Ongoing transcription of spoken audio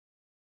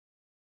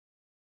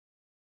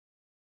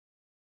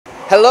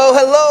Hello,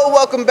 hello,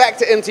 welcome back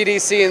to MTD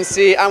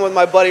CNC. I'm with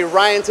my buddy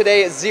Ryan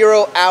today at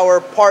 0 Hour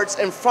Parts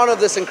in front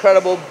of this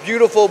incredible,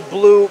 beautiful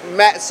blue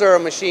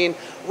Matsuura machine.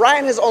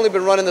 Ryan has only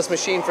been running this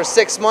machine for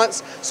 6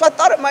 months, so I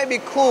thought it might be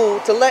cool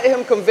to let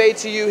him convey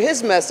to you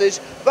his message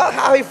about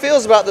how he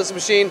feels about this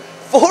machine,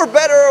 for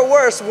better or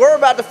worse. We're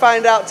about to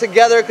find out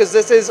together because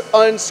this is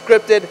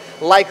unscripted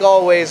like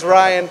always.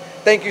 Ryan,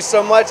 thank you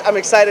so much. I'm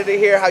excited to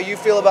hear how you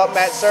feel about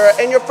Matsuura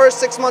and your first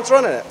 6 months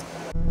running it.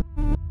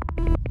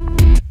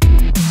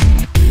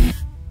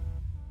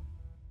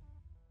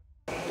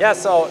 Yeah,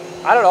 so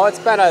I don't know, it's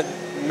been a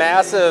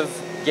massive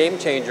game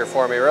changer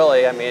for me,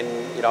 really. I mean,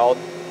 you know,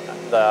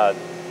 the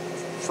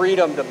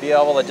freedom to be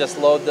able to just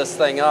load this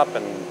thing up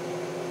and,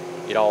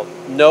 you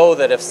know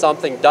that if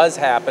something does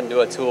happen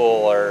to a tool,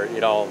 or, you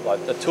know,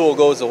 the tool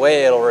goes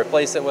away, it'll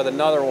replace it with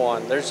another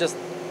one. There's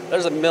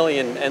a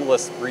million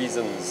endless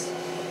reasons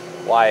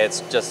why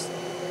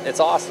it's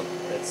awesome.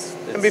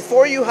 And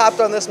before you hopped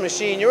on this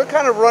machine, you were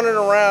kind of running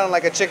around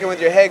like a chicken with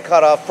your head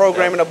cut off,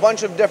 programming a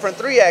bunch of different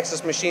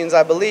 3-axis machines,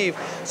 I believe.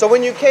 So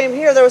when you came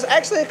here, there was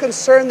actually a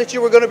concern that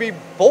you were going to be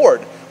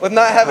bored with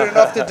not having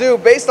enough to do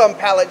based on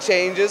pallet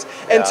changes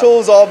and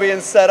tools all being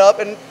set up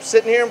and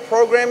sitting here and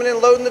programming and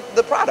loading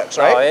the products,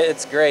 right? Oh,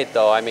 it's great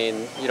though. I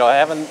mean, you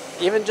know,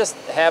 even just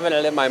having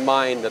it in my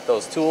mind that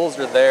those tools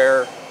are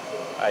there.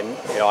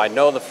 I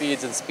know the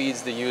feeds and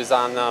speeds to use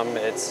on them.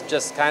 It's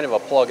just kind of a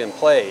plug and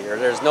play, or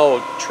there's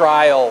no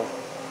trial.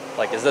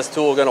 Like, is this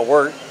tool going to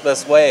work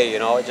this way? You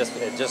know, it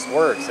just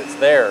works. It's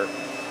there,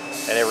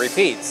 and it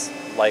repeats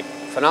like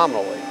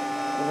phenomenally.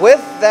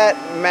 With that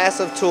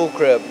massive tool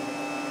crib,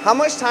 how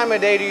much time a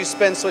day do you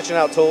spend switching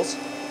out tools?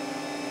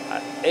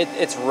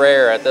 It's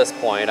rare at this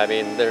point. I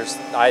mean,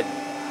 I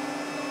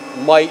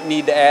might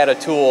need to add a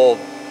tool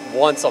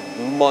once a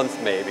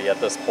month maybe at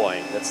this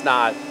point. It's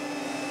not.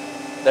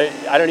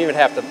 I don't even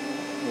have to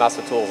mess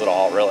with tools at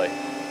all, really.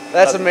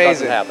 That's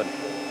amazing. Doesn't happen.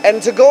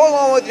 And to go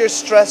along with your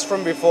stress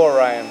from before,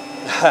 Ryan,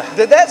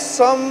 did that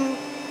some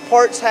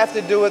parts have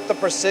to do with the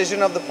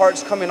precision of the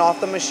parts coming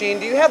off the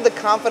machine? Do you have the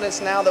confidence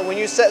now that when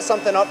you set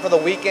something up for the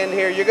weekend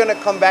here, you're going to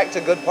come back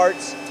to good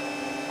parts?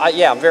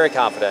 Yeah, I'm very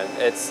confident.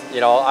 It's, you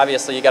know,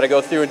 obviously you got to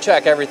go through and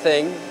check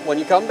everything when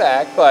you come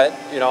back, but,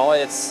 you know,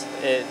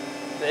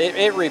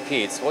 it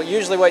repeats. Well,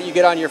 usually what you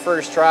get on your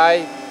first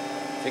try,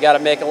 if you got to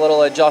make a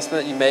little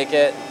adjustment, you make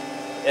it.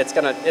 It's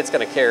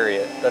gonna carry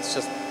it. It's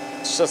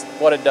just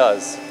what it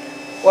does.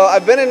 Well,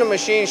 I've been into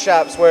machine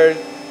shops where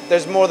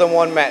there's more than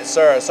one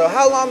Matsuura. So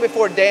how long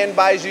before Dan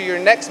buys you your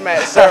next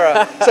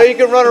Matsuura so you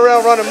can run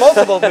around running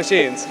multiple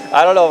machines?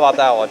 I don't know about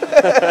that one.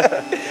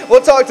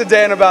 We'll talk to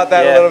Dan about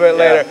that a little bit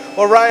later.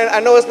 Well, Ryan,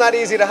 I know it's not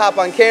easy to hop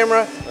on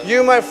camera.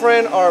 You, my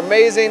friend, are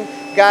amazing.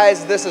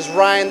 Guys, this is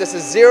Ryan. This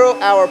is 0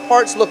 Hour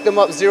Parts. Look them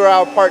up,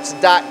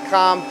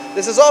 zerohourparts.com.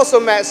 This is also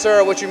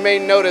Matsuura, which you may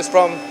notice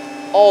from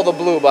all the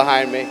blue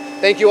behind me.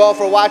 Thank you all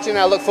for watching.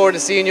 I look forward to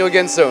seeing you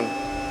again soon.